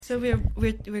So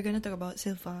we're gonna talk about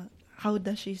Silva. How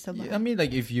does she survive? I mean,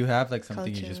 like, if you have like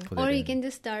something, Culture. you just put Or it you in. can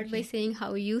just start by saying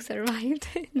how you survived.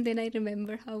 And then I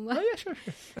remember how much. Oh yeah, sure.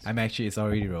 It's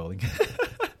already rolling.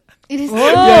 It is. Oh,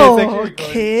 it's actually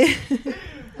okay.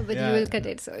 But Yeah. you will cut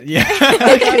it. So Yeah.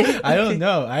 I don't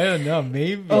know.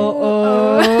 Maybe.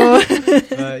 Oh.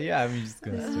 But yeah, I'm just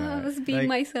gonna I start. was being Like,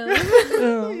 myself.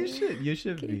 You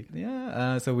should be.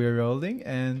 Yeah. So we're rolling,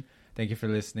 and thank you for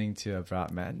listening to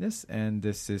Abroad Madness. And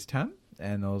this is Tam,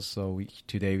 and also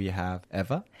today we have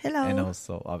Eva, Hello. and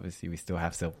also obviously we still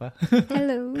have Silva.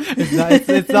 Hello.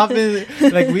 it's not been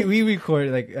like we record,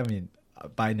 like, I mean,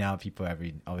 by now people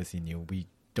obviously knew we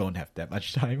don't have that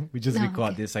much time. We just No,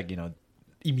 record okay. this, like,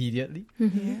 immediately.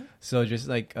 Yeah. So just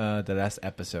like the last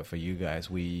episode for you guys,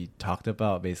 we talked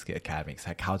about basically academics,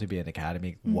 like how to be an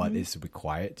academic, what is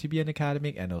required to be an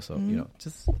academic, and also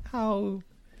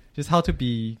just how to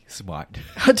be smart.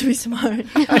 How to be smart.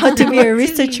 How to be a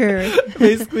researcher.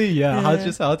 Basically, yeah,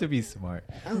 Yeah. how to be smart.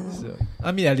 So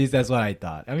I mean, at least that's what I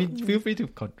thought. I mean, feel free to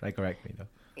correct me though.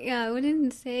 Yeah, I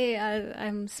wouldn't say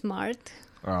I'm smart.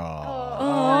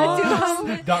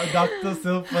 Dr.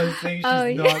 Silva is saying she's Oh,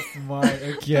 yeah. not smart.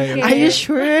 Okay. Okay. Are you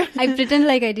sure? I pretend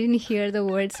like I didn't hear the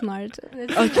word smart.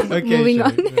 Okay, Moving sure.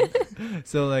 on.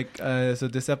 So like so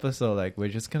this episode, like, we're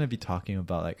just gonna be talking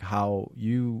about like how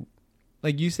you,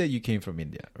 like, you said you came from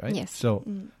India, right? Yes. So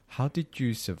how did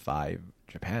you survive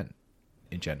Japan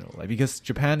in general? Like, because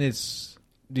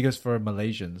for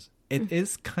Malaysians it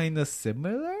is kind of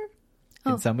similar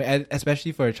in some way,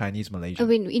 especially for a Chinese Malaysian. I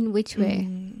mean, in which way?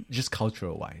 Just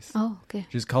cultural wise. Oh, okay.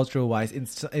 Just cultural wise, in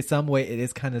some way it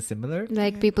is kind of similar.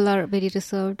 Like people are very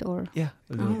reserved or... Yeah,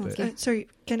 a little bit. okay. Sorry,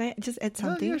 can I just add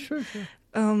something? Yeah, sure.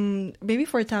 Maybe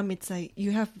for Tam, it's like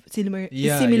you have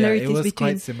Yeah, similarities it was between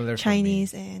quite similar for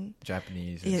Chinese me. and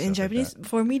Japanese. yeah, And in stuff like Japanese. that.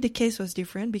 For me, the case was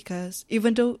different because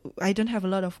even though I don't have a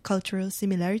lot of cultural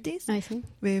similarities I see.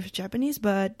 with Japanese,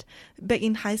 but back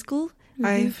in high school,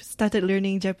 I've started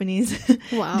learning Japanese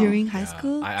Wow. during high Yeah,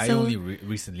 school. I So- only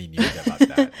recently knew about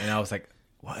that, and I was like,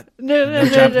 "What? no, You know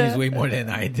Japanese way more than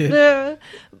I did." No.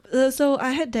 So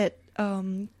I had that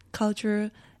culture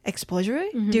exposure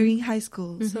during high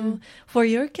school. So for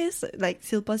your case, like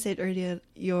Silpa said earlier,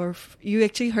 you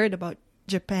actually heard about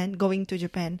Japan, going to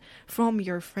Japan from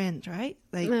your friend, right?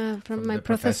 Like From From my the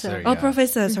professor, professor. oh, yeah.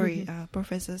 professor, sorry,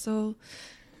 professor. So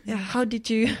yeah, how did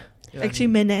you Yeah,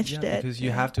 actually manage yeah, that? because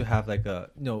you have to have like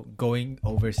going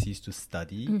overseas to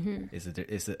study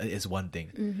is one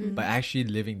thing, but actually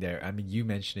living there. I mean, you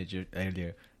mentioned it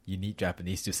earlier. You need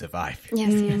Japanese to survive.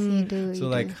 Yes, you do. So you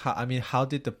like, do. how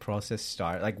did the process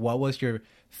start? Like, what was your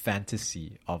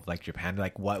fantasy of like Japan?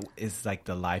 Like, what is like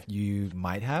the life you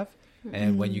might have?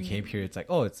 And when you came here, it's like,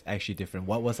 oh, it's actually different.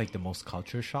 What was like the most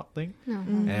culture shock thing?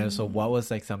 And so what was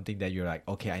like something that you're like,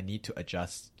 okay, I need to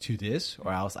adjust to this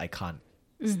or else I can't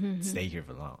stay here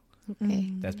for long?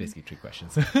 Okay. That's basically 3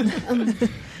 questions.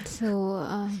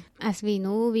 So, as we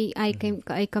know,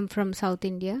 I come from South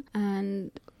India,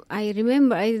 and I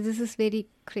remember this is very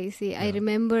crazy. I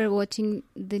remember watching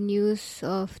the news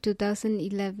of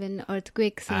 2011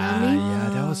 earthquake tsunami. Yeah,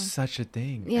 that was such a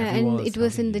thing. Yeah, Everyone and it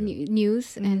was in the telling you.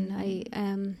 news,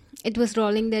 and it was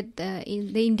rolling that the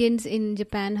Indians in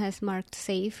Japan has marked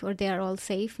safe, or they are all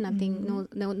safe, nothing,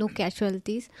 no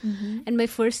casualties. And my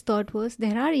first thought was,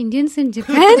 there are Indians in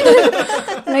Japan.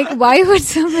 Like, why would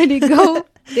somebody go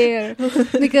there?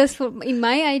 Because in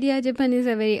my idea, Japan is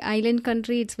a very island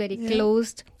country. It's very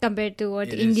closed compared to what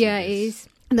India is.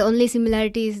 The only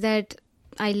similarity is that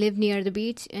I live near the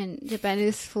beach, and Japan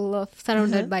is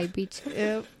surrounded by beach.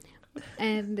 Yep.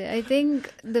 And I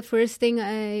think the first thing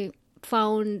I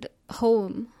found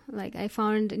home, like I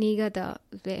found Niigata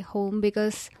home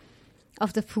because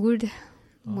of the food,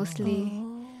 mostly.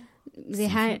 They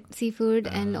had seafood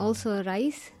and also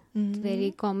rice. It's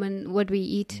very common what we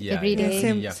eat every day.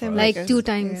 Same Like us. 2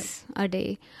 times a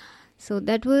day. So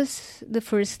that was the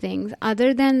first things.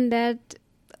 Other than that,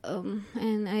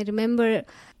 and I remember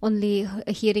only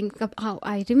hearing how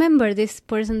I remember this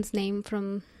person's name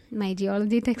from my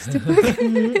geology textbook.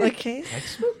 Okay.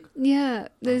 Yeah,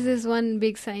 there's this one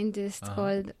big scientist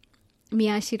called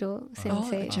Miyashiro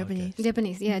Sensei.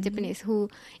 Japanese, who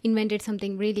invented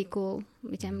something really cool,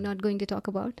 which I'm not going to talk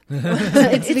about. So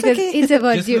it's because it's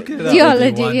about Just look it up if you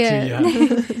geology. want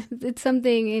to, It's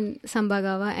something in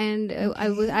Sambagawa, and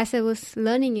I was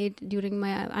learning it during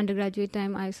my undergraduate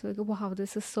time. I was like, wow,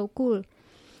 this is so cool.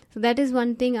 So that is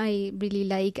one thing I really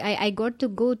like. I got to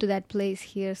go to that place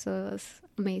here, so it was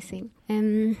amazing.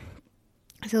 And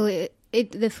so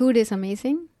the food is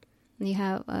amazing. You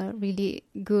have a really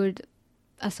good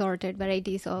assorted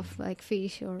varieties of like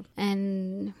fish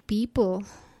and people.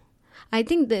 I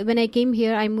think that when I came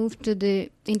here, I moved to the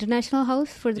international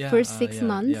house for the first 6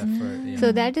 months.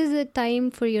 So that is a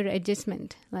time for your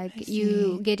adjustment. Like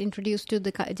you get introduced to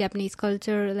the Japanese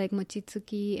culture, like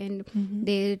mochitsuki, and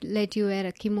they let you wear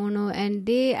a kimono, and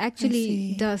they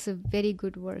actually does a very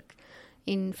good work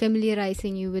in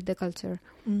familiarizing you with the culture.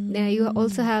 You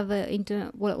also have a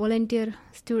volunteer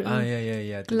student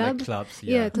clubs. Like clubs.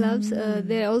 Clubs.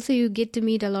 There also you get to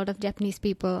meet a lot of Japanese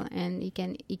people, and you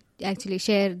can actually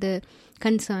share the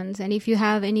concerns. And if you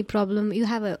have any problem, you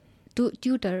have a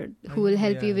tutor who will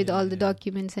help you with all the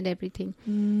documents and everything.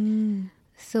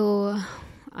 So,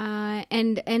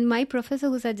 and my professor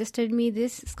who suggested me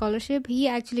this scholarship, he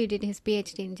actually did his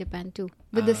PhD in Japan too,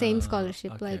 with the same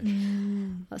scholarship, like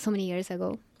so many years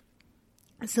ago.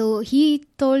 So he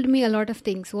told me a lot of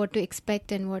things, what to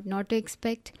expect and what not to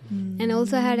expect. And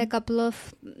also had a couple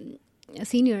of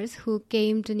seniors who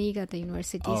came to Niigata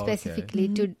University specifically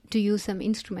to use some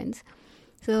instruments.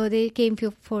 So they came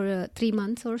for 3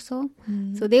 months or so.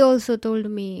 So they also told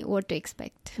me what to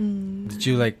expect. Did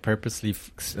you like purposely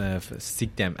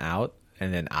seek them out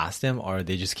and then ask them, or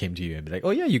they just came to you and be like, "Oh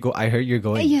yeah, you go. I heard you're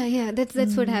going." Yeah.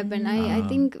 That's what happened. I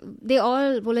think they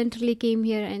all voluntarily came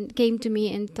here and came to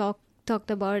me and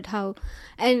talked about how,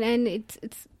 and it's.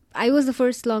 I was the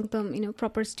first long-term,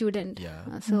 proper student.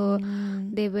 So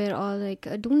they were all like,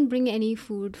 "Don't bring any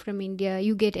food from India.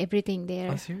 You get everything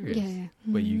there." Oh, serious? Yeah.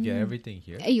 But you get everything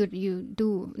here? You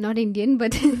do. Not Indian,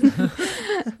 but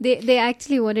they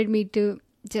actually wanted me to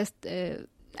just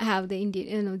have the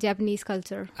Indian, Japanese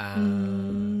culture.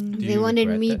 They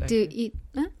wanted me to eat.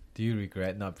 Huh? Do you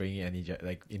regret not bringing any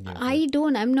Indian food? I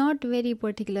don't. I'm not very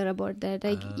particular about that.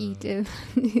 I eat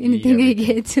anything I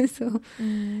get.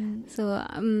 So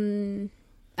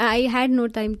I had no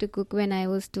time to cook when I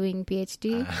was doing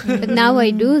PhD, but now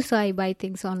I do. So I buy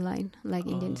things online, like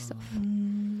Indian stuff.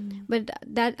 But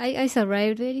that I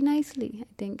survived very nicely, I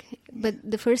think. But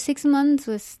the first 6 months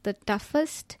was the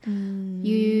toughest.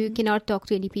 You cannot talk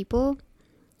to any people.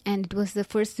 And it was the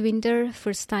first winter,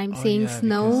 first time seeing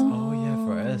snow.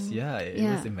 For us, was.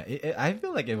 I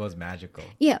feel like it was magical.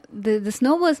 Yeah, the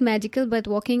snow was magical, but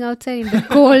walking outside in the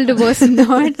cold was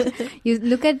not. You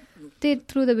look at it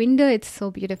through the window; it's so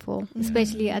beautiful.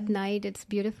 Especially at night, it's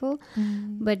beautiful.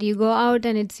 But you go out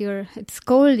and it's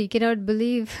cold. You cannot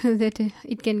believe that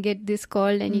it can get this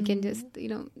cold, and you can just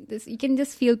you can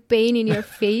just feel pain in your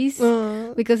face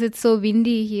because it's so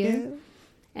windy here. Yeah.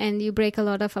 And you break a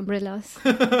lot of umbrellas.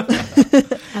 I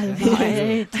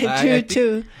do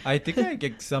too. I think I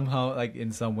get somehow, like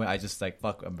in some way, I just like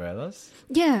fuck umbrellas.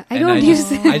 Yeah, I don't use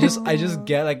it. I just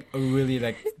get like a really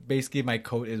basically my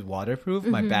coat is waterproof,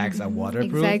 my bags are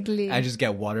waterproof. Exactly. I just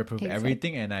get waterproof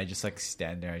everything, and I just like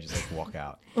stand there and just like walk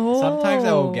out. Sometimes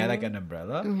I will get like an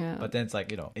umbrella, but then it's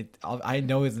like I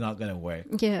know it's not gonna work.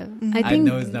 Yeah, I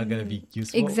know it's not gonna be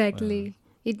useful. Exactly.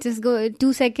 It just go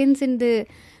 2 seconds in the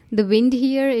wind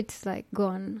here, it's like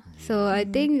gone. So I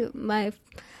think the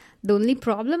only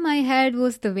problem I had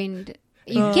was the wind.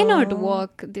 You cannot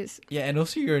walk this. Yeah, and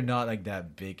also you're not like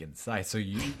that big in size, so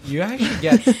you actually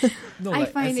get. No, I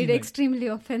find it extremely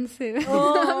offensive.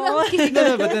 No,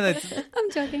 but then I'm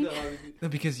joking. No,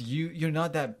 because you're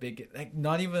not that big. Like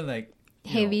not even like.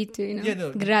 Heavy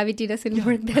to gravity doesn't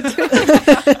work that way.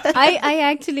 I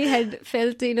actually had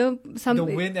felt some the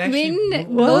wind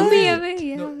blow me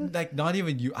away. No, like not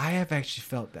even you. I have actually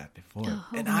felt that before,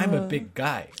 and I'm a big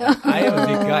guy. I am a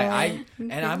big guy.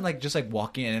 And I'm like just like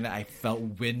walking, and I felt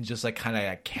wind just like kind of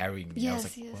like carrying me.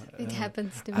 Yes, I was like, it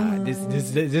happens to me.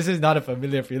 This is not a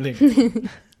familiar feeling.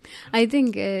 I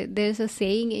think there's a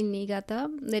saying in Niigata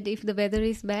that if the weather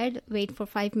is bad, wait for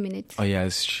 5 minutes. Oh yeah,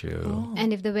 it's true.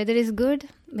 And if the weather is good,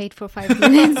 wait for 5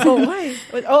 minutes. Why?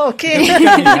 Okay.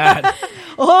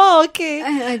 Okay.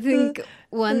 I think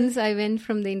once I went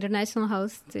from the international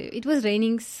house it was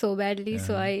raining so badly,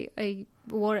 so I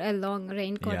wore a long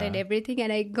raincoat and everything,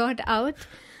 and I got out,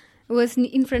 was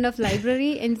in front of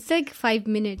library, and it's like 5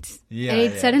 minutes, and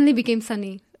it suddenly became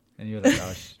sunny. And you're like,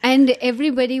 gosh. And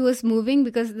everybody was moving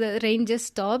because the rain just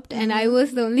stopped, and I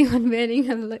was the only one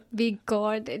wearing a big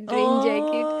coat and rain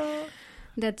jacket.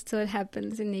 That's what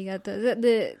happens in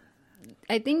Niigata.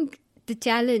 I think the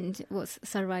challenge was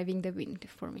surviving the wind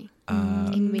for me.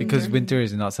 In winter. Because winter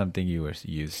is not something you were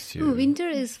used to. No, winter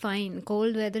is fine.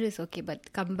 Cold weather is okay,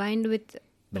 but combined with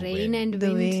rain and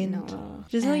wind. No.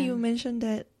 Just now you mentioned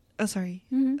that. Oh, sorry.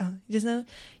 Just now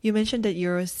you mentioned that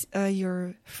your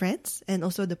friends and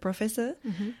also the professor,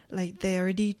 like they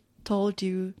already told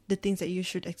you the things that you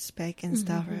should expect and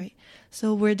stuff, right?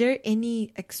 So were there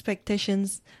any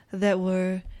expectations that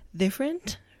were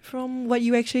different from what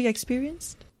you actually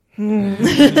experienced?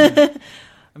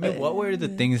 I mean, what were the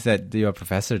things that your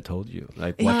professor told you?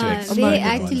 Like what to expect? They American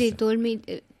actually ones? told me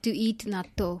to eat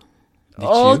natto. Did you?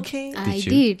 Okay. I you?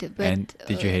 did, but And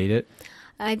did you hate it?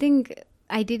 I think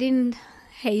I didn't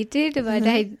hate it, but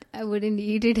I wouldn't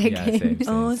eat it Yeah, again. same.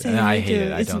 Oh, same. I me hate too.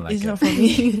 it. I It's, don't like it's it. not for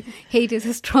me. Hate is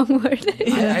a strong word.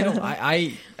 I don't.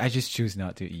 I just choose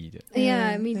not to eat it.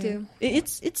 Yeah, me too.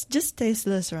 It's just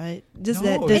tasteless, right? Just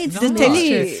No, that it's the not.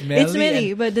 texture. It's smelly It's smelly,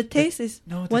 and but the taste is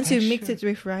no, the once you mix texture.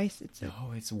 it with rice, it's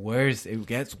No, it's worse. It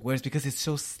gets worse because it's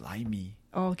so slimy.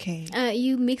 okay.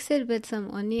 You mix it with some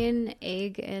onion,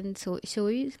 egg, and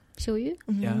shoyu,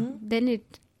 Yeah. then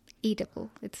it eatable.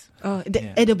 It's Oh,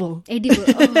 Yeah. edible. edible.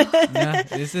 Oh. Yeah,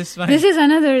 this is fine. This is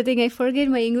another thing. I forget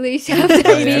my English after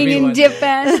But being in everyone-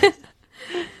 Japan.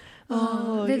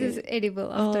 Oh, This okay. is edible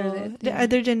after Oh, that. the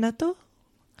other than natto?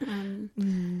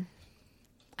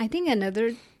 I think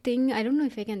another thing, I don't know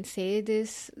if I can say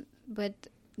this, but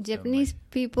Japanese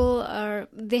people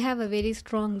they have a very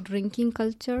strong drinking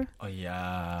culture, Oh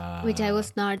yeah. which I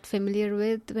was not familiar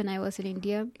with when I was in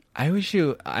India.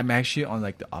 I'm actually on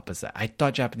like the opposite. I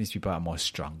thought Japanese people are more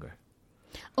stronger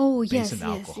Oh, based yes, on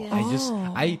yes, alcohol.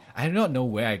 yes. I do not know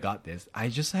where I got this. I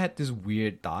just had this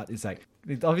weird thought. It's like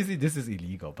obviously this is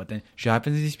illegal, but then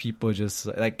Japanese people just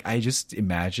like I just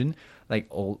imagine like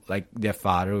their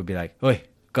father would be like, "Oi,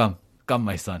 come,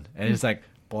 my son," and it's like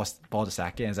pour the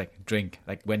sake and it's like drink.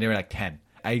 Like when they were like 10.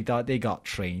 I thought they got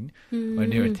trained when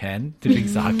they were 10 to drink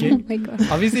sake. Oh my God.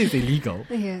 Obviously it's illegal.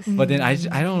 Yes. But then I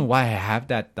don't know why I have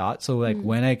that thought. So like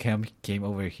when I came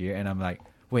over here and I'm like,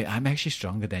 wait, I'm actually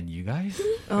stronger than you guys?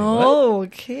 Like, what? Oh,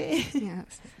 okay.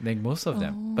 Yes. Like most of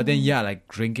them. But then yeah, like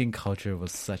drinking culture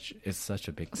is such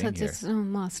a big thing Such here.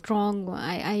 a strong one.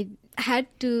 I had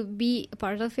to be a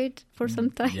part of it for some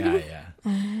time. Yeah.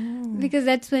 Because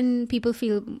that's when people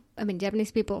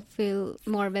Japanese people feel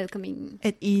more welcoming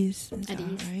At ease. And at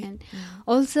stuff, ease. right? And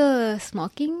also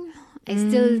smoking. I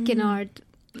still cannot,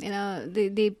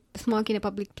 they smoke in a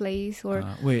public place or...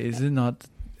 Wait, is it not?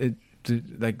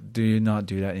 Do you not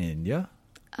do that in India?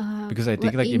 Because I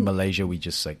think well, like in Malaysia we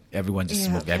just like everyone just Yeah,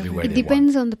 smoke everywhere It they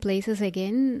depends on the places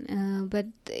again, but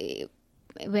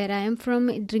where I am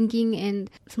from, drinking and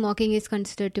smoking is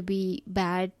considered to be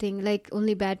bad thing. Like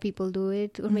only bad people do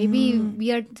it, or maybe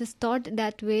we are just taught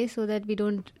that way so that we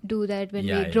don't do that when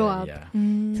we grow up. Yeah.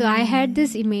 So I had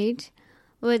this image,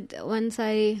 but once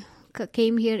I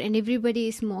came here and everybody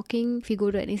is smoking. If you go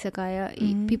to any sakaya,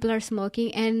 people are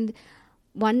smoking, and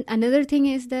another thing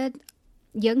is that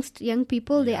young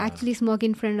people they actually smoke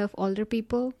in front of older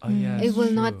people. Oh yeah. It will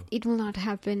true. not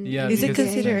happen. Yeah, Is it because-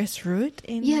 considered as rude?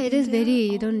 Yeah, it is India? very,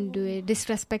 you don't do it,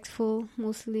 disrespectful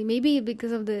mostly. Maybe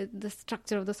because of the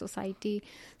structure of the society,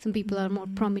 some people are more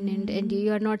prominent and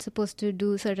you are not supposed to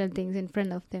do certain things in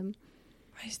front of them.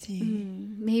 I see.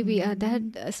 Maybe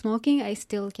that smoking, I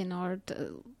still cannot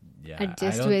adjust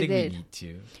I don't with think it. we need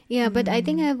to. Yeah, but I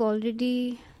think I've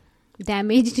already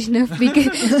damaged enough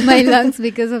because my lungs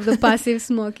because of the passive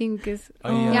smoking. Because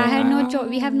Oh, I had yeah. no choice.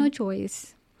 We have no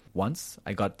choice. Once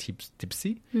I got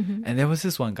tipsy, and there was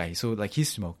this one guy. So like he's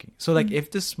smoking. So like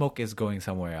if the smoke is going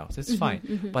somewhere else, it's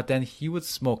fine. But then he would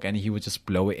smoke and he would just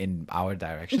blow it in our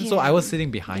direction. So Yeah. I was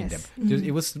sitting behind Yes. them.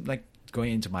 It was like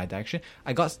going into my direction.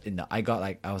 I was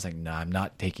like, no, I'm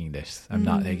not taking this. I'm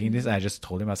not taking this. And I just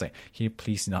told him, I was like, can you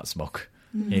please not smoke?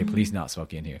 Can you please not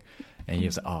smoke in here? And he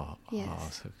was like,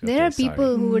 Yes. okay, There are sorry.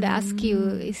 people who would ask you,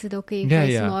 is it okay if Yeah, I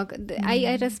yeah. smoke?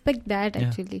 I respect that Yeah.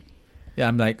 actually. Yeah,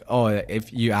 I'm like,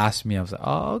 if you ask me, I was like,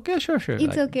 oh, okay, sure. It's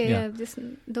Like, okay. yeah. Just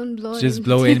don't blow. Just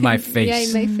blow in my face. Yeah,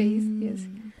 in my face. Yes.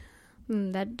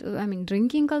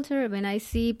 Drinking culture. When I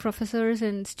see professors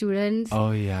and students,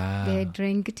 Oh yeah. they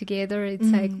drink together. It's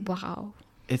like wow.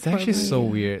 It's actually so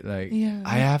weird. Like Yeah,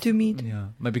 I have to meet. Yeah,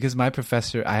 because my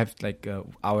professor, I have like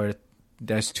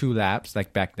there's 2 labs.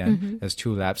 Like back then, there's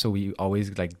 2 labs, so we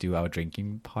always like do our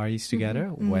drinking parties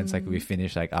together. Once like we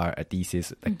finish like our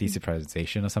thesis, like thesis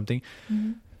presentation or something.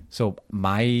 So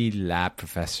my lab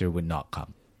professor would not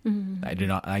come. I do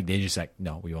not like. They just like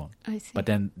no, we won't. I see. But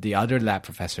then the other lab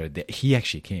professor, he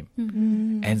actually came,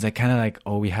 and it's like kind of like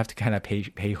we have to kind of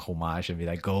pay homage and be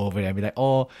like go over there and be like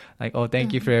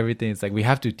thank you for everything. It's like we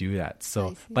have to do that. I So,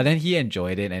 see. but then he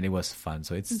enjoyed it and it was fun.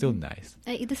 So it's still nice.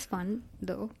 It is fun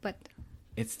though, but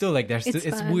It's still like It's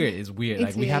it's fun. weird. It's weird. It's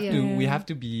Like we weird, have yeah. we have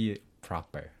to be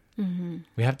proper.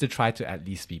 We have to try to at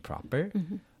least be proper.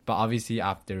 But obviously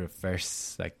after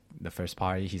the first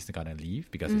party, he's gonna leave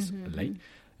because it's late.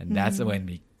 And that's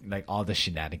when all the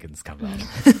shenanigans come out.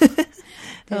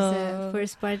 there's a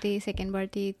first party, second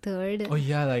party, third, Oh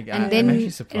yeah, like and I'm then actually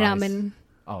surprised. ramen.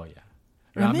 Oh yeah,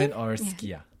 Ramen? ramen or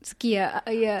skia. Skia,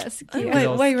 yeah, skia. Wait,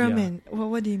 Why yeah. ramen?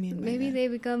 What do you mean? by Maybe that? they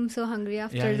become so hungry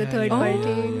after Yeah, the yeah, third yeah,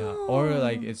 party. yeah. Or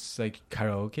like it's like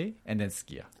karaoke and then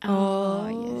skia. Oh,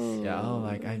 yes. Yeah,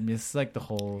 like I miss like the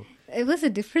whole. It was a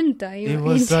different time. It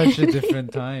was such a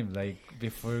different time, like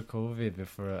before COVID,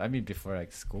 before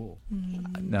like school.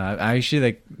 No, I actually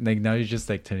like now you're just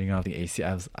like turning off the AC.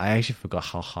 I actually forgot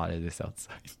how hot it is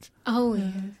outside. Oh,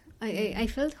 yes. I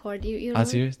felt hot. You Are know?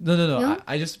 serious? No. No?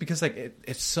 I just because like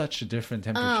it's such a different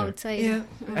temperature. Outside. Yeah.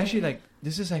 Actually, like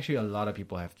this is actually a lot of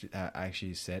people have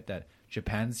actually said that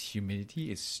Japan's humidity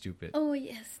is stupid. Oh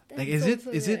yes. Like is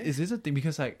this a thing?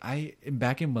 Because like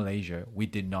back in Malaysia, we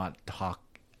did not talk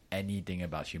anything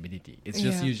about humidity. It's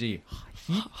just Yeah. usually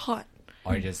heat Hot.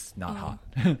 or just not hot.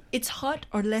 It's hot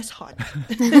or less hot.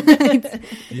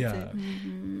 Yeah.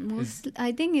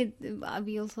 I think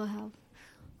we also have.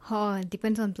 Oh, it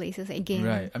depends on places again.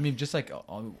 Right. I mean, just like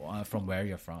from where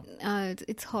you're from.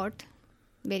 It's hot,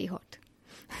 very hot.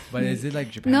 But is it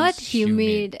like Japan? Not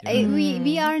humid. Yeah.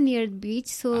 We are near beach,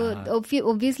 so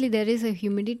obviously there is a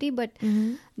humidity. But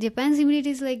Japan's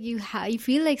humidity is like you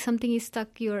feel like something is stuck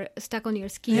on your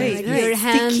skin, Right, like right. your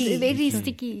hands, Sticky. very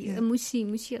sticky, Yeah. mushy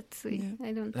atsui.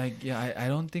 I don't. Like I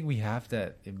don't think we have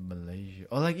that in Malaysia.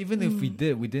 Or like even if we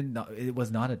did not. It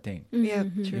was not a thing. Yeah,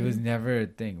 It true. was never a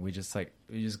thing. We just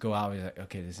go out. We're like,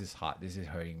 okay, this is hot. This is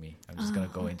hurting me. I'm just gonna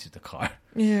go into the car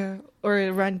Yeah, or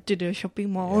run to the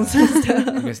shopping malls.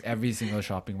 Yeah. Because every single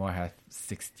shopping mall has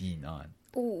 16 on.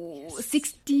 Oh,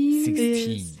 16.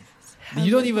 16. Yes.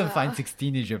 You don't even find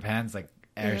 16 in Japan's like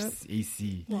air Yeah.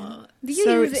 AC. Do you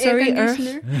Sorry- use sorry, air Earth.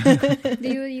 conditioner? Do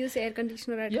you use air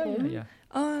conditioner at Yeah, home?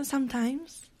 yeah.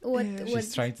 Sometimes. What? Yeah. What?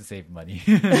 She's trying to save money.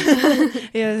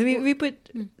 Yeah, we put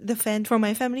the fan for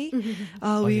my family.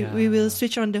 We yeah. will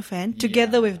switch on the fan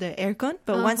together Yeah. with the aircon.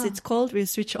 But once it's cold, we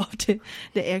switch off the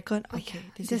aircon. Okay,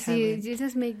 this is You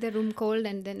just make the room cold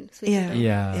and then switch Yeah. it on.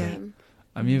 Yeah. Yeah.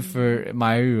 I mean, for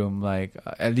my room, like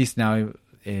at least now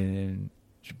in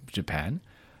Japan,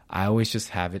 I always just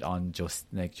have it on just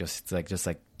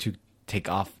to take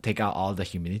out all the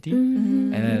humidity,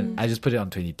 and then I just put it on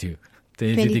 22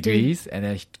 degrees, and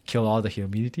then kill all the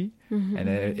humidity, and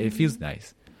then it feels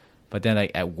nice. But then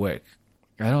like at work,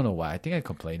 I don't know why. I think I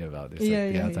complained about this.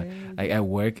 Like, the other time. Like at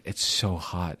work, it's so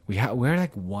hot. We're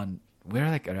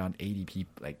like around 80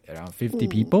 people, like around 50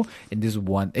 people in this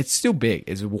one. It's still big.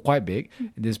 It's quite big.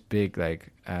 In this big like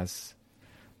as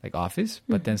like office,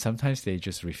 but then sometimes they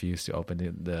just refuse to open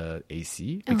the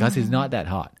AC because it's not that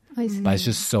hot, I see. but it's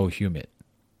just so humid.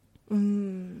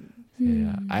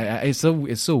 Yeah, it's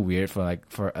so weird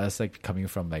for us like coming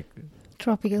from like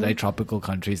tropical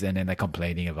countries and then like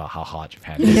complaining about how hot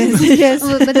Japan is. Yes.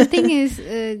 Oh, but the thing is,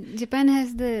 Japan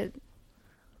has the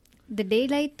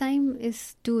daylight time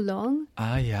is too long.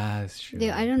 Yeah, it's true.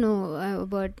 I don't know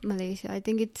about Malaysia. I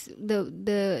think it's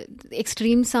the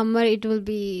extreme summer. It will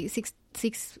be 6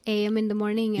 a.m. in the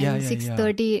morning and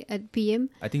 6:30 at p.m.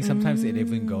 I think sometimes it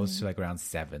even goes to like around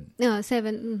 7. No,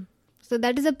 7. So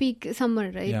that is a peak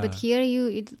summer, right? Yeah. But here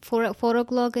it's 4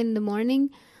 o'clock in the morning.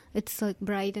 It's like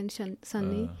bright and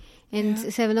sunny. And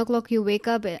 7 o'clock you wake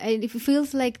up. And it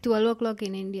feels like 12 o'clock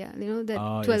in India. You know,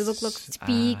 that 12 o'clock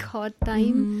peak hot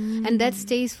time. And that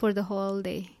stays for the whole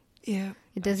day. Yeah.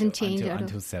 It doesn't change at all.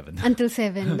 until 7. Until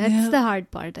 7. That's the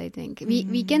hard part, I think.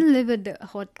 We can live with the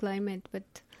hot climate, but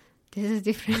this is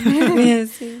different.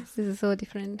 Yes. This is so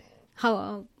different.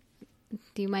 How...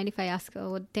 do you mind if I ask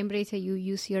what temperature you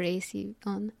use your AC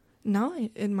on? Now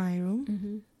in my room,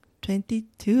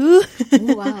 22.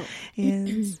 Oh, wow.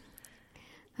 Yes.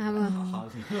 How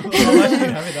much do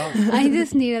you have it on? I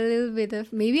just need a little bit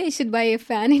of... Maybe I should buy a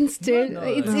fan instead. No.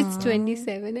 It's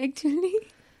 27 actually.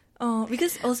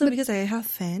 Because I have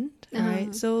fan, right?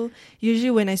 So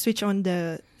usually when I switch on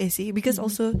the AC, because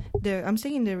also I'm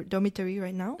staying in the dormitory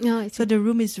right now. So the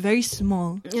room is very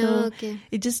small. So Okay.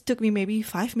 it just took me maybe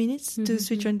 5 minutes to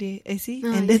switch on the AC,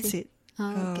 I and that's see. it.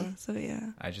 Okay. So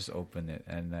yeah. I just open it,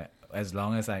 and as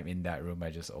long as I'm in that room, I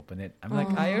just open it. I'm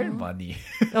like, I earn money.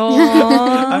 Oh.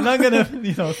 I'm not gonna,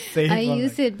 save. I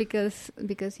use it because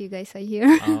you guys are here.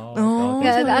 Oh,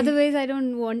 Yeah, that's why. otherwise I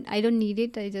don't need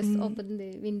it. I just open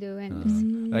the window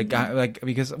and like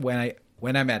because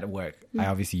when I'm at work, I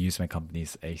obviously use my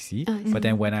company's AC. But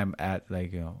then when I'm at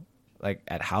like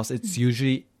at house, it's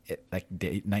usually like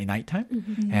nighttime,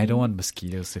 and I don't want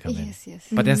mosquitoes to come in. yes.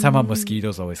 But then somehow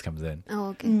mosquitoes always comes in. Oh,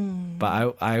 okay.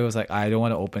 But I was like, I don't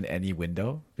want to open any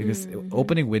window because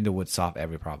opening window would solve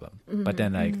every problem. But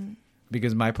then like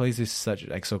because my place is such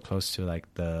like so close to like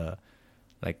the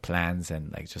like plants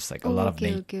and like just like a lot of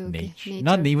nature.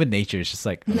 Not even nature. It's just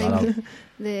like a lot of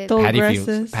The Tall paddy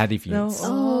grasses. fields. No.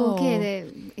 Oh, okay.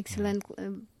 The excellent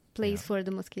place for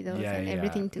the mosquitoes Yeah, and yeah.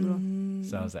 everything to grow.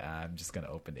 So I was like, I'm just gonna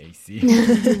open the AC.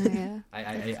 Yeah.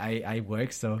 I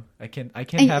work, so I can I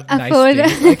have nice afford.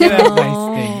 things. I can have nice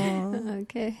things.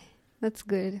 Okay, that's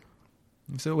good.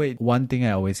 So wait, one thing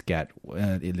I always get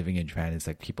living in Japan is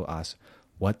like people ask,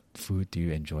 "What food do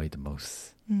you enjoy the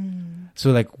most?"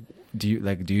 So like, do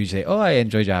you say, "Oh, I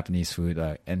enjoy Japanese food,"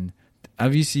 and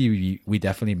obviously we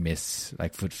definitely miss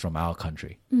like food from our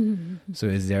country. So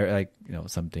is there like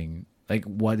something like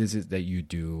what is it that you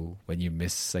do when you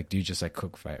miss? Like, do you just like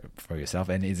cook for yourself?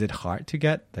 And is it hard to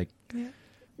get like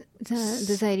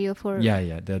This idea for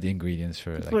the ingredients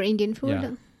for like for Indian food.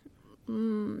 Yeah.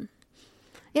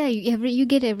 Yeah, you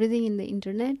get everything in the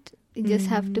internet. You just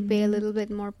have to pay a little bit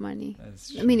more money.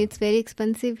 That's I mean, true. it's very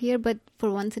expensive here, but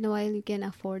for once in a while, you can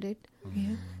afford it.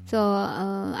 Yeah. So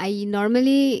I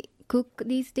normally cook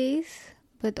these days,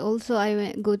 but also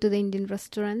I go to the Indian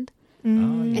restaurant.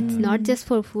 Oh, yeah. It's not just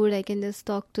for food. I can just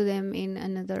talk to them in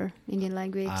another Indian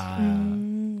language.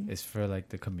 It's for like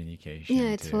the communication. Yeah,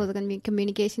 it's for the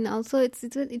communication. Also,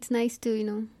 it's nice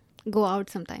to go out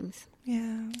sometimes.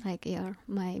 Yeah. Like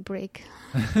my break.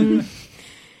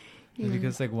 Yeah,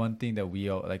 because like one thing that we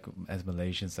all like as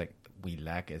Malaysians like we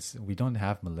lack is we don't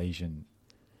have Malaysian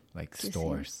like Cuisine.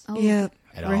 stores Oh. Yeah.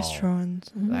 at all.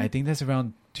 Restaurants. I think there's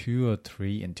around 2 or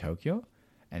 3 in Tokyo,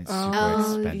 and it's Oh,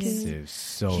 super okay. expensive,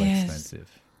 so Yes.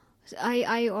 expensive. So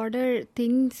I order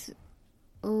things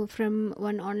from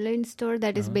one online store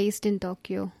that is based in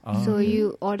Tokyo. Oh. So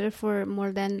you order for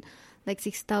more than like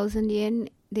 6,000 yen,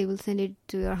 they will send it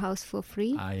to your house for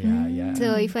free. Yeah.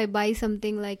 So if I buy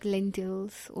something like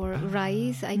lentils or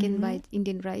rice, I can buy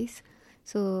Indian rice.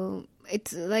 So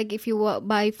it's like if you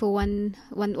buy for one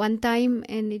time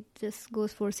and it just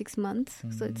goes for 6 months.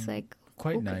 So it's like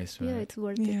Quite okay. nice, right? Yeah, it's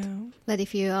worth it. Yeah. But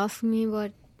if you ask me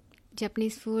about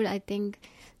Japanese food, I think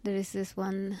there is this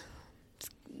one,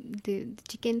 the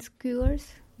chicken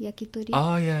skewers, yakitori.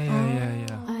 Oh yeah.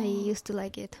 I used to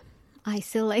like it. I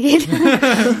still like it.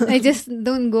 I just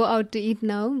don't go out to eat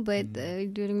now, but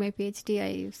during my PhD, I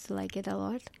used to like it a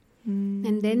lot.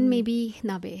 And then maybe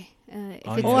nabe.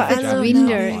 If it's Japanese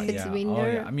winter, nabe. if it's Yeah. winter,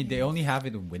 Oh, yeah. I mean, they only have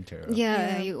it in winter.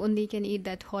 yeah, Yeah. you only can eat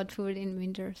that hot food in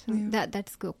winter. So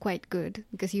that's quite good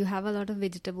because you have a lot of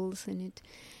vegetables in it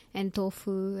and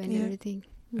tofu and everything.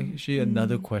 Actually,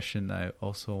 another question I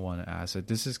also want to ask.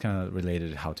 This is kind of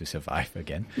related to how to survive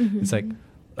again. It's like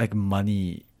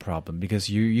money problem because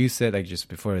you said like just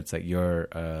before it's like you're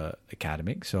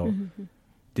academic. So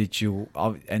did you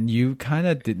and you kind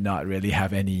of did not really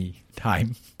have any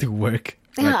time to work?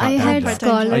 Yeah, I had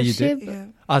scholarship.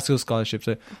 Yeah. So scholarship.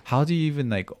 So how do you even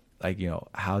like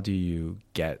how do you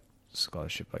get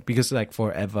scholarship? Like because like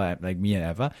for Eva, like me and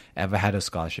Eva had a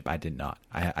scholarship. I did not.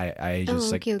 I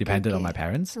just depended on my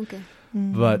parents. Okay.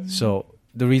 But so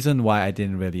the reason why I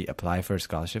didn't really apply for a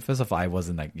scholarship, first of all, I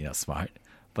wasn't like smart.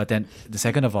 But then the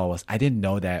second of all was I didn't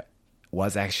know that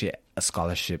was actually a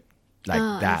scholarship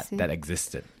like that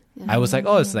existed. Yeah. I was like,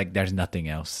 oh, it's like there's nothing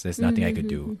else. There's nothing I could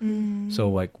do. So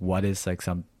like, what is like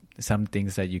some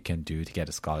things that you can do to get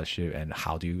a scholarship, and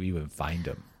how do you even find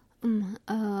them?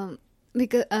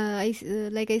 Because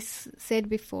like I said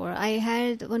before, I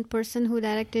had one person who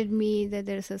directed me that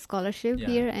there's a scholarship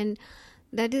here, and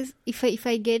that is if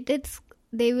I get it,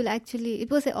 they will actually, it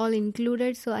was all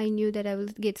included, so I knew that I will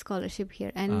get scholarship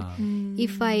here. And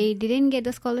if I didn't get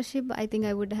the scholarship, I think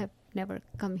I would have never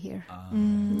come here.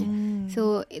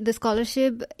 So the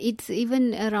scholarship, it's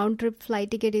even a round trip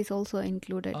flight ticket is also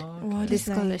included. This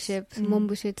scholarship,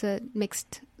 Mombush, it's a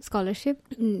mixed scholarship.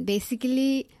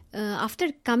 Basically,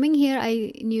 after coming here,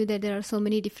 I knew that there are so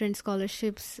many different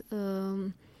scholarships,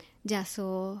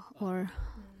 JASO or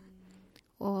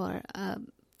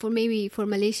for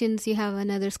Malaysians, you have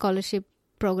another scholarship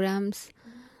programs,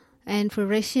 and for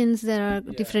Russians there are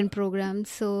different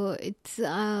programs. So it's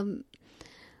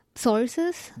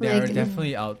sources. They're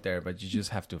definitely out there, but you just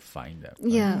have to find them.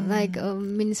 Yeah, like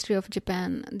Ministry of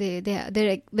Japan, their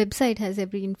website has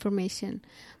every information.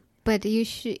 But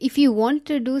if you want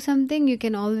to do something, you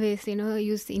can always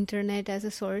use the internet as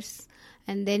a source,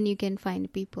 and then you can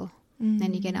find people.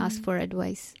 And you can ask for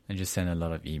advice. And just send a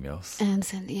lot of emails. And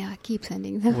keep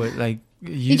sending them. What, like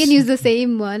you can use the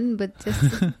same one, but just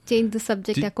change the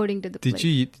subject according to the place.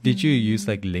 Did you use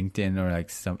like LinkedIn or like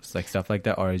some like stuff like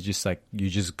that, or just like you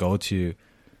just go to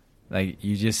like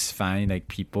you just find like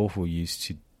people who used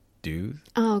to do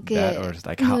that, or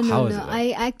like how is it? Like?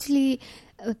 I actually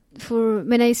for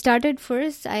when I started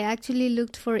first, I actually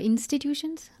looked for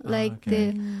institutions like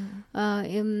the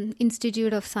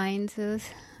Institute of Sciences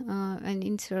and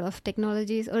Institute of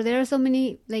Technologies, or there are so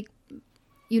many like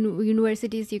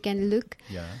universities you can look.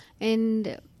 Yeah.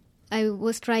 And I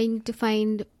was trying to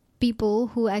find people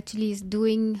who actually is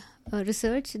doing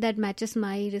research that matches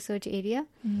my research area.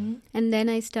 And then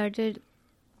I started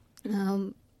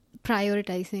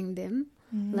prioritizing them,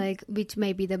 like which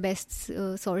might be the best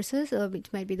sources, or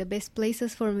which might be the best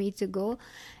places for me to go,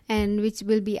 and which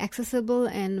will be accessible,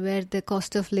 and where the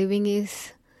cost of living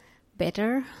is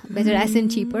better as in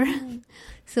cheaper.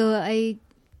 So I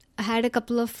had a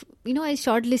couple of, I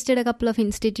shortlisted a couple of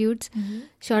institutes,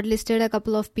 shortlisted a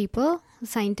couple of people,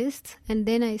 scientists, and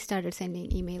then I started sending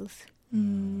emails.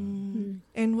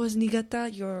 And was Niigata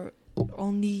your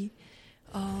only,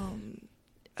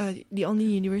 the only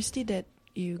university that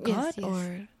you got? Yes.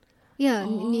 Or? Yeah,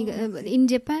 Okay. in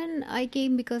Japan, I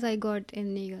came because I got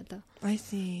in Niigata. I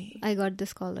see. I got the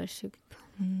scholarship.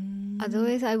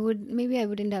 Otherwise, I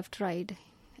wouldn't have tried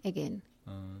again.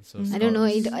 I don't know.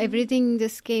 Everything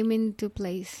just came into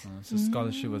place. So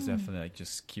scholarship was definitely like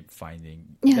just keep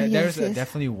finding. Yeah, There's yes.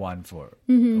 definitely one for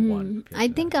Mhm. one. I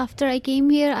think after I came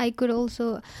here, I could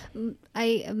also,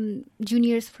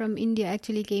 juniors from India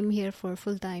actually came here for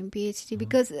full-time PhD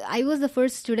because I was the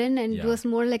first student and it Yeah. was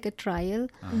more like a trial.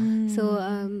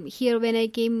 So here when I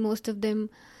came, most of them,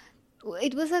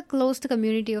 it was a closed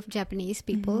community of Japanese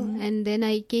people, and then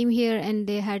I came here and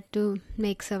they had to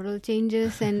make several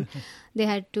changes and they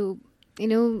had to,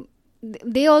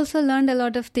 they also learned a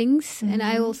lot of things, and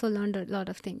I also learned a lot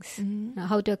of things.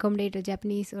 How to accommodate a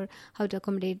Japanese or how to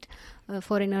accommodate a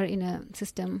foreigner in a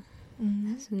system.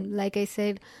 So, like I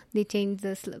said, they changed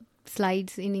the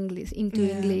slides in English into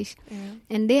English,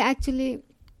 and they actually,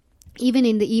 even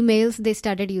in the emails, they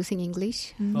started using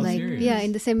English. Serious? Yeah,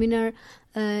 in the seminar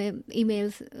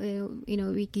emails,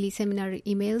 weekly seminar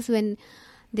emails, when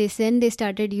they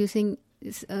started using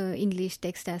English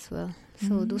text as well.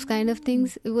 So those kind of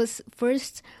things. It was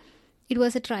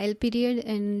a trial period,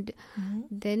 and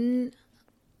then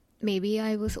maybe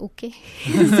I was okay.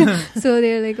 So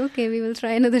they're like, okay, we will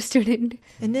try another student.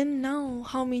 And then now,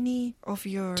 how many of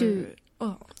your... Two.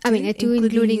 Oh, Two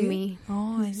including you? me.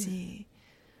 Oh, I see.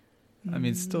 I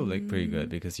mean, it's still like pretty good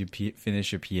because you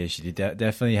finish your PhD.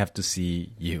 Definitely have to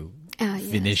see you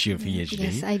finish your PhD.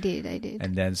 Yes, I did.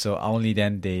 And then so only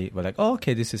then they were like, oh,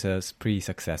 okay, this is a pretty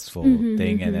successful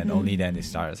thing. And then only then they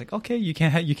started. It's like, okay, you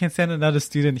can send another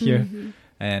student here.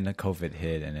 And COVID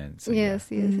hit, and then so,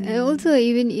 yes. And also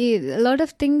even a lot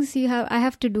of things I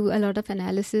have to do a lot of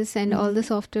analysis, and all the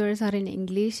softwares are in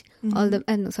English. All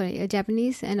the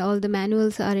Japanese, and all the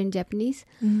manuals are in Japanese.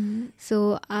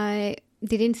 So I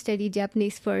didn't study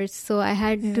Japanese first, so I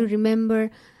had to remember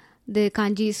the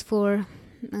kanjis for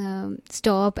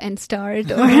stop and start,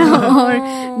 or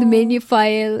the menu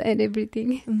file and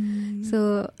everything.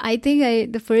 So I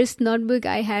think the first notebook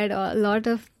I had a lot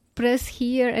of press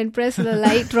here and press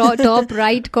the top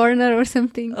right corner or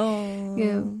something.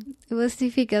 Yeah, it was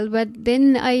difficult, but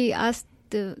then I asked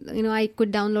I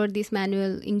could download this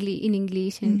manual in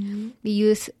English, and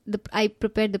I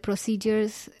prepared the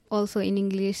procedures also in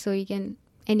English, so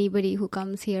anybody who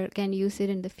comes here can use it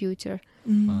in the future.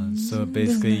 So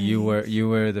basically, you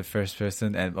were the first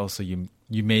person, and also you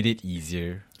made it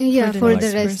easier. Yeah, for the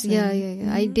next rest. person.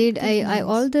 Yeah. I did. I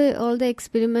all the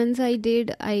experiments I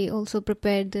did. I also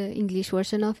prepared the English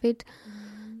version of it,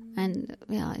 and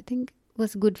I think it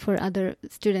was good for other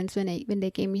students when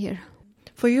they came here.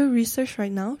 For your research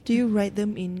right now, do you write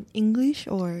them in English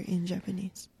or in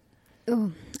Japanese?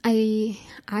 Oh, I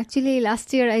actually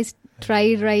last year I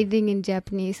tried writing in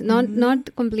Japanese,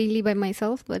 not completely by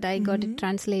myself, but I got it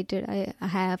translated. I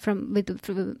have with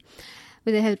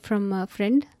the help from a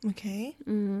friend. Okay.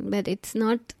 But it's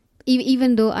not.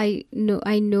 Even though I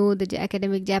know the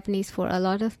academic Japanese for a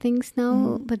lot of things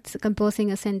now, but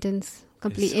composing a sentence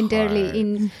entirely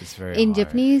in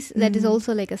Japanese, that is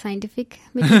also like a scientific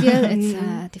material.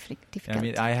 It's difficult. I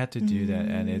mean, I had to do that,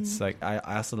 and it's like I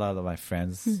asked a lot of my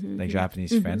friends, like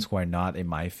Japanese friends who are not in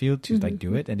my field, to like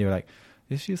do it, and they were like,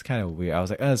 "This feels kind of weird." I was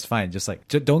like, "Oh, it's fine. Just like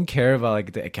don't care about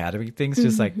like the academic things.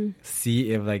 Just like see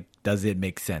if like does it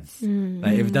make sense.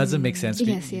 Like if it doesn't make sense,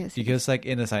 Yes. because like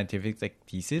in a scientific like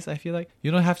thesis, I feel like you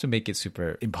don't have to make it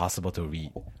super impossible to read.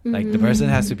 Like the person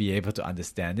has to be able to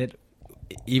understand it,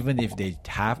 even if they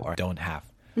have or don't have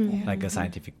like a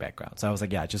scientific background. So I was like,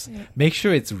 just make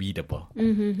sure it's readable.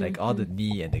 Like all the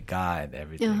ni and the ga and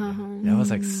everything. That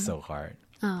was like so hard.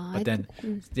 But then,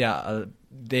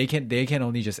 they can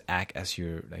only just act as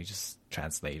your like just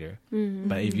translator.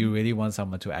 But if you really want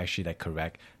someone to actually like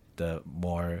correct the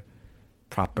more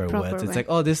proper words, it's like,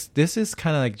 oh, this is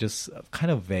kind of like just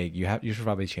kind of vague. You should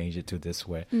probably change it to this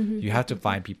way. You have to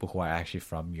find people who are actually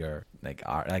from your like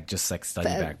art, like just like study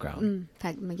background.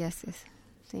 Yes,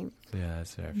 same. So, yeah,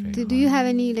 that's very Do you have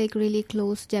any like really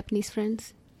close Japanese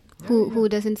friends? who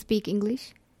doesn't speak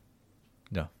English?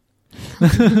 No.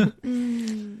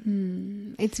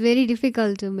 It's very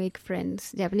difficult to make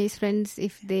friends, Japanese friends,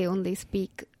 if they only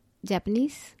speak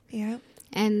Japanese. Yeah.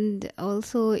 And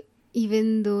also,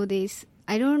 even though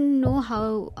I don't know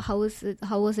how was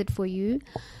it for you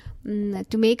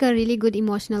to make a really good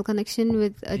emotional connection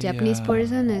with a Japanese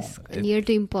person is near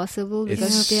to impossible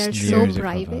because they are so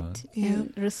private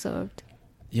and reserved.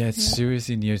 Yeah, it's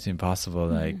seriously near to impossible.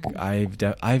 Like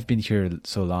I've been here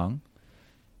so long,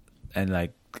 and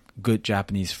like good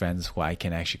Japanese friends who I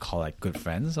can actually call like good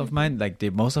friends of mine. Like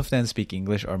most of them speak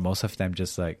English, or most of them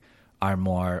just like are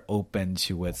more open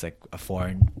towards like a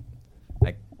foreign,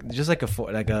 like just like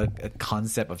a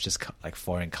concept of just like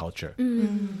foreign culture.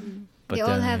 But they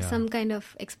all have some kind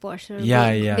of exposure.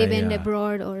 They went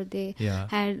abroad, or they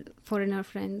had foreigner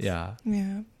friends. Yeah.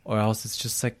 Yeah. Or else it's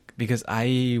just like, because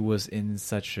I was in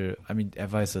such a, I mean,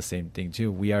 Eva is the same thing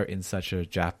too. We are in such a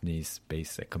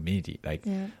Japanese-based community. Like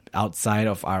outside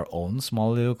of our own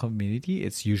small little community,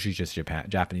 it's usually just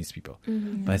Japanese people.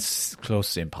 But it's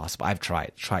close to impossible. I've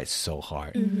tried so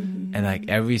hard. And like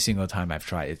every single time I've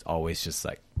tried, it's always just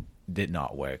like, did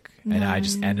not work. And I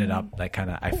just ended up like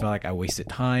I felt like I wasted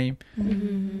time.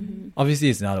 Obviously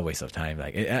it's not a waste of time,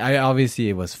 like obviously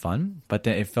it was fun, but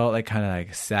then it felt like kind of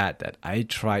like sad that I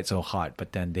tried so hard,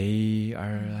 but then they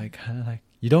are like kind of like,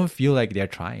 you don't feel like they're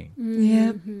trying.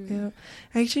 Yeah.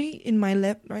 Actually, in my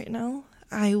lab right now,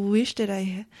 I wish that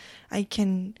I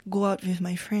can go out with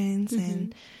my friends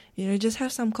and just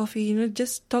have some coffee,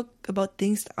 just talk about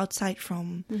things outside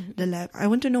from the lab. I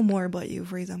want to know more about you,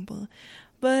 for example.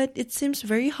 But it seems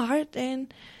very hard,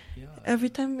 and every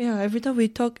time we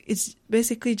talk, it's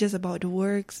basically just about the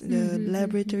works, the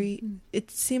laboratory.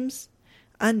 It seems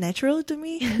unnatural to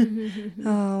me.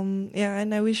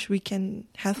 And I wish we can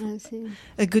have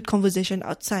a good conversation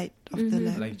outside of the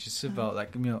lab. Like just about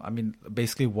like, I mean,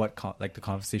 basically what like the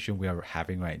conversation we are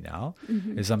having right now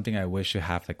is something I wish to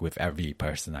have like with every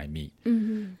person I meet.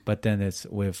 But then it's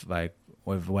with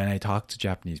when I talk to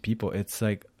Japanese people, it's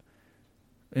like,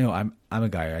 I'm a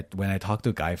guy, right? When I talk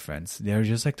to guy friends, they're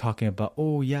just like talking about,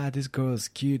 oh yeah, this girl is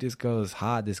cute, this girl is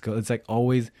hot, this girl. It's like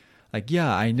always like,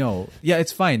 yeah, I know, yeah,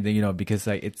 it's fine, because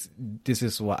like this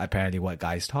is apparently what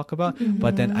guys talk about.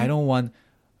 But then I don't want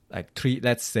like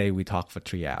let's say we talk for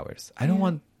 3 hours. I don't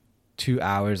want 2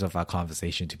 hours of our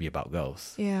conversation to be about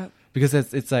girls. Yeah, because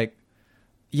it's like,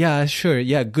 yeah, sure,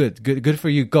 yeah, good for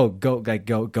you. Go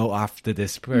after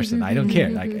this person. I don't care.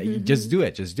 Like, just do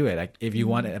it. Like, if you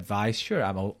want advice, sure.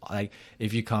 Like,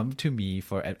 if you come to me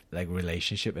for like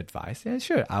relationship advice, yeah,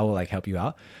 sure, I will like help you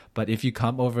out. But if you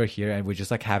come over here and we're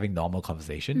just like having normal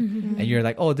conversation, and you're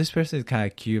like, oh, this person is kind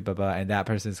of cute, blah blah, and that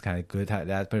person is kind of good,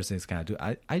 that person is kind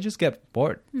of I just get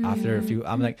bored after a few.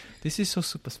 I'm like, this is so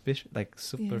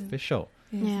superficial.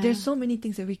 Yeah. There's so many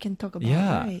things that we can talk about.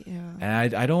 Right?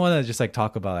 And I don't want to just like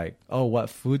talk about like, oh, what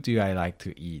food do I like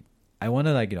to eat? I want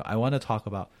to like, I want to talk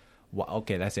about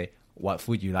let's say what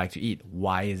food you like to eat.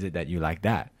 Why is it that you like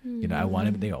that? I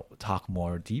want to talk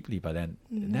more deeply, but then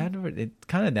it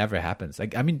kind of never happens.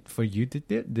 Like, I mean, for you, did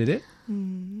it?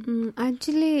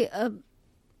 Actually,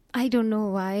 I don't know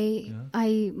why.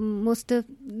 Most of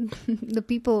the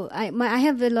people, I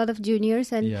have a lot of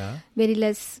juniors and very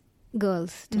less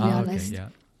girls, to be honest.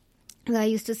 Okay, I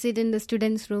used to sit in the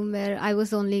students' room where I was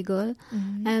the only girl,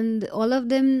 and all of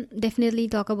them definitely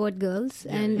talk about girls,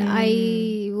 and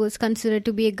I was considered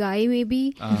to be a guy.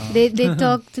 Maybe they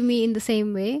talk to me in the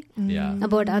same way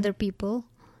about other people.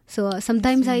 So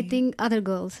sometimes I think other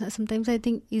girls. Sometimes I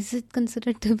think, is it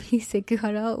considered to be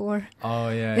sekihara, or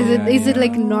is it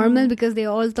like normal because they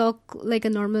all talk like a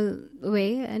normal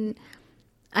way? And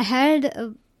I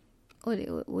had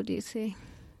what do you say?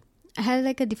 I had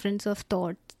like a difference of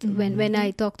thought when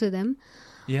I talk to them.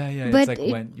 Yeah. But it's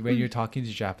like when you're talking to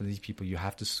Japanese people, you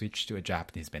have to switch to a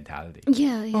Japanese mentality.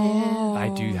 Yeah.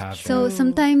 I do have so that.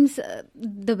 Sometimes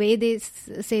the way they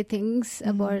say things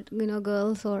about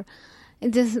girls, or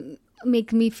it just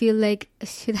make me feel like,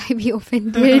 should I be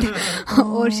offended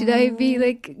or should I be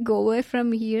like, go away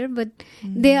from here? But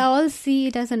they all see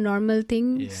it as a normal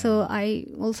thing, so I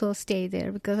also stay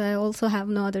there because I also have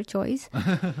no other choice.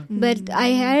 But I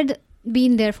had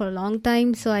been there for a long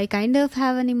time, so I kind of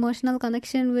have an emotional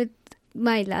connection with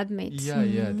my lab mates.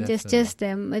 Just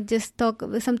them. I just talk.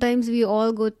 Sometimes we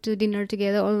all go to dinner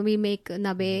together, or we make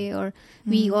nabe, or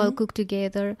we all cook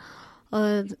together.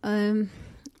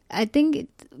 I think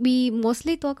we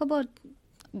mostly talk about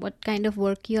what kind of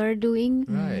work you are doing.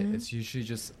 Right. It's usually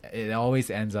it always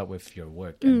ends up with your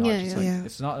work, and not just like,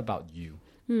 it's not about you.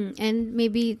 And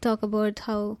maybe talk about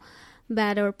how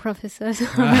bad our professors.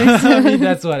 I mean,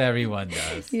 that's what everyone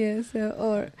does. Yeah,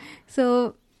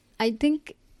 so I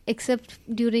think except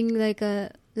during like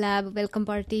a lab welcome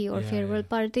party or farewell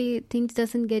party, things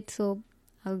doesn't get so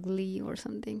ugly or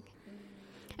something.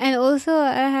 And also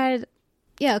I had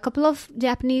a couple of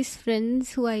Japanese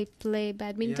friends who I play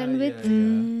badminton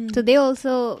with. So they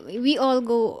also, we all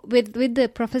go with the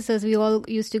professors. We all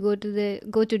used to go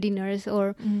to dinners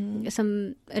or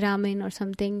some ramen or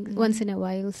something once in a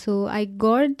while. So I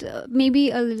got maybe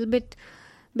a little bit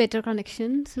better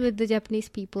connections with the Japanese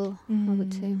people, I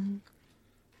would say.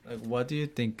 Like, what do you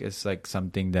think is like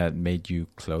something that made you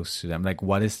close to them? Like,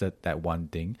 what is that one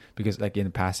thing? Because like in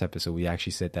the past episode, we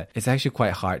actually said that it's actually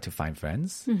quite hard to find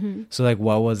friends. So like,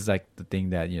 what was like the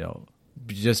thing that,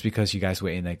 just because you guys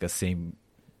were in like the same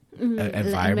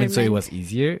environment, so it was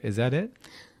easier? Is that it?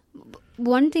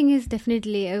 One thing is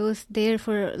definitely I was there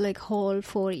for like whole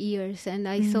 4 years, and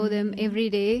I saw them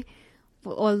every day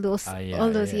for all those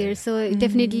years. So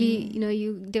definitely,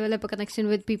 you develop a connection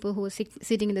with people who are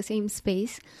sitting in the same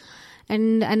space.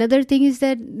 And another thing is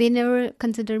that they never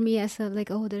consider me as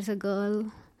there's a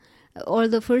girl. Or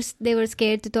the first they were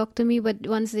scared to talk to me, but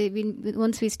once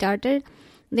we started,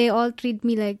 they all treat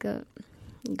me like a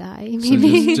guy.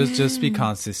 Maybe so just be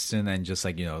consistent and just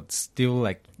like still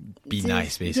like be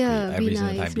nice basically every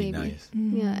single time. Be nice.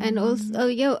 Yeah, and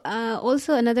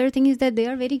also another thing is that they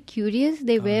are very curious.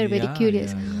 They were very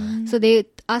curious, so they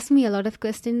ask me a lot of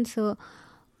questions. So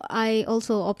I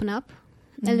also open up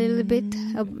a little bit,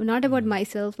 not about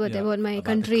myself, but about my about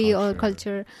country or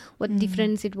culture, what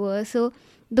difference it was. So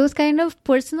those kind of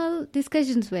personal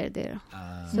discussions were there.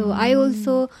 So I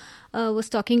also was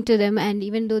talking to them, and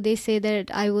even though they say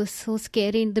that I was so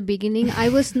scary in the beginning, I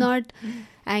was not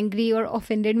angry or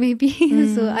offended maybe.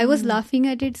 So I was laughing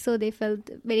at it, so they felt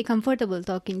very comfortable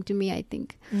talking to me, I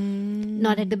think.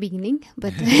 Not at the beginning,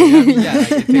 but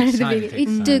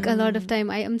it took a lot of time.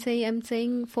 I'm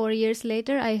saying 4 years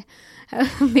later I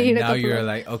made now you're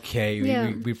like,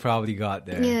 okay, we probably got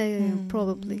there. Yeah,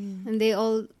 probably. And they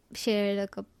all shared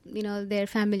their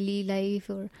family life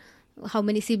or how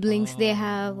many siblings they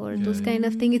have or those kind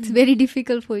of things. It's very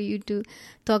difficult for you to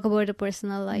talk about a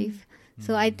personal life.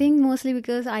 So I think mostly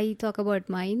because I talk about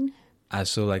mine.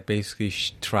 So like basically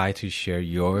try to share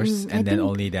yours, and then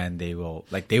only then they will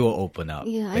open up.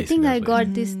 Yeah, I think I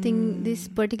got this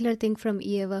particular thing from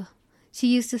Eva. She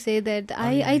used to say that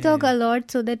I talk a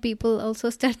lot so that people also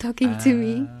start talking to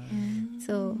me.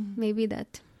 So maybe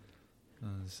that.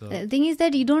 The thing is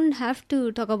that you don't have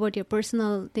to talk about your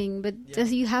personal thing, but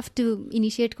just you have to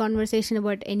initiate conversation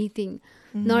about anything,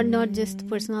 not just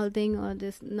personal thing or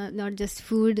just not just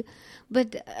food.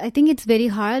 But I think it's very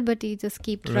hard, but you just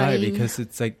keep trying. Right, because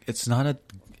it's like it's not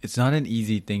an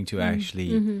easy thing to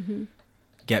actually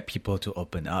get people to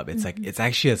open up. It's like it's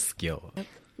actually a skill.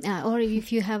 Or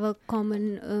if you have a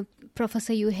common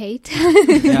professor you hate,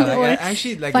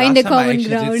 find a common ground.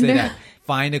 Did say that.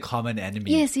 Find a common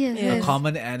enemy. Yes. A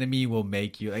common enemy will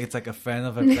make you it's like a friend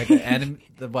of an enemy.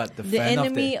 The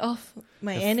enemy of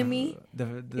my enemy.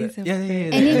 The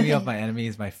enemy of my enemy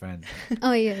is my friend.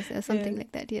 Oh yes, something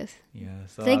like that. Yes. Yeah.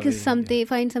 So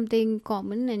find something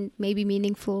common and maybe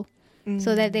meaningful,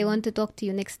 so that they want to talk to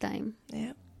you next time.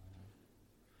 Yeah.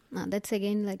 That's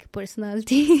again like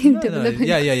personality development.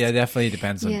 Yeah. Definitely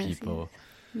depends on people.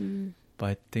 Yes. But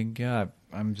I think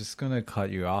I'm just gonna cut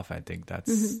you off. I think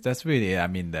that's really it. I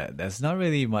mean, there's not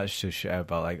really much to share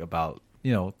about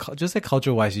just like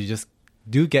culture wise. You just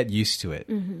do get used to it,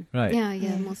 right?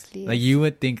 Yeah, mostly. Like you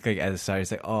would think like at the start,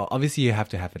 it's like, oh, obviously you have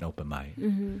to have an open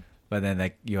mind, but then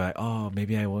like you're like, oh,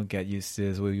 maybe I won't get used to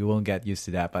this, or you won't get used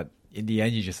to that. But in the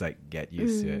end, you just like get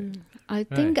used to it. I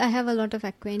think I have a lot of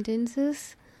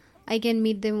acquaintances. I can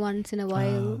meet them once in a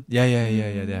while. Yeah,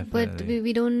 definitely. But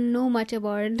we don't know much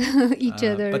about each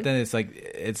other. But then it's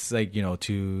like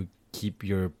to keep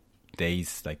your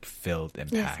days like filled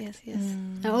and packed. Yes.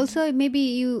 Also, maybe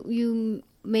you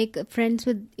make friends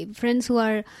who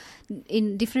are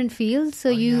in different fields, so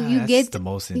you get the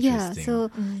most interesting. Yeah,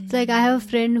 so it's like I have a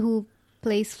friend who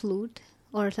plays flute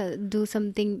or do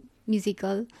something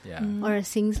musical, or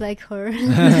sings like her.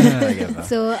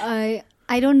 So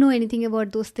I don't know anything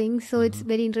about those things, so it's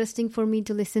very interesting for me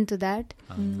to listen to that.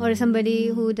 Or somebody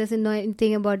who doesn't know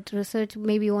anything about research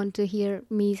maybe want to hear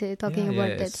me talking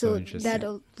about that. So that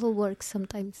also works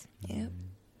sometimes. Yeah.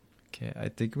 Okay, I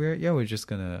think we're just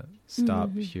gonna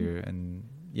stop here, and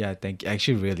yeah, thank you.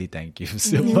 Actually, really thank you,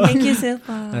 Silpa. Thank you,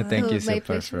 Silpa. Thank you, My Silpa,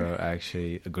 pleasure. for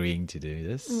actually agreeing to do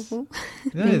this. Mhm.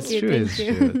 No, Thank it's you, true. thank It's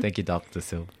you. true. Thank you, Dr.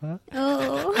 Silpa.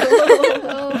 Oh,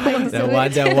 I'm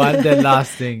That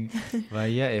last thing.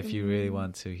 But yeah, if you really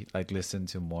want to like listen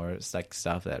to more like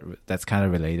stuff that's kind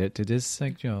of related to this,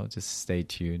 like just stay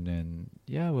tuned, and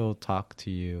yeah, we'll talk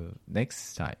to you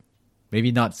next time.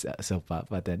 Maybe not Silpa,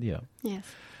 but then Yes.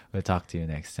 we'll talk to you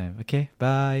next time. Okay,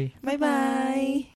 bye. Bye bye.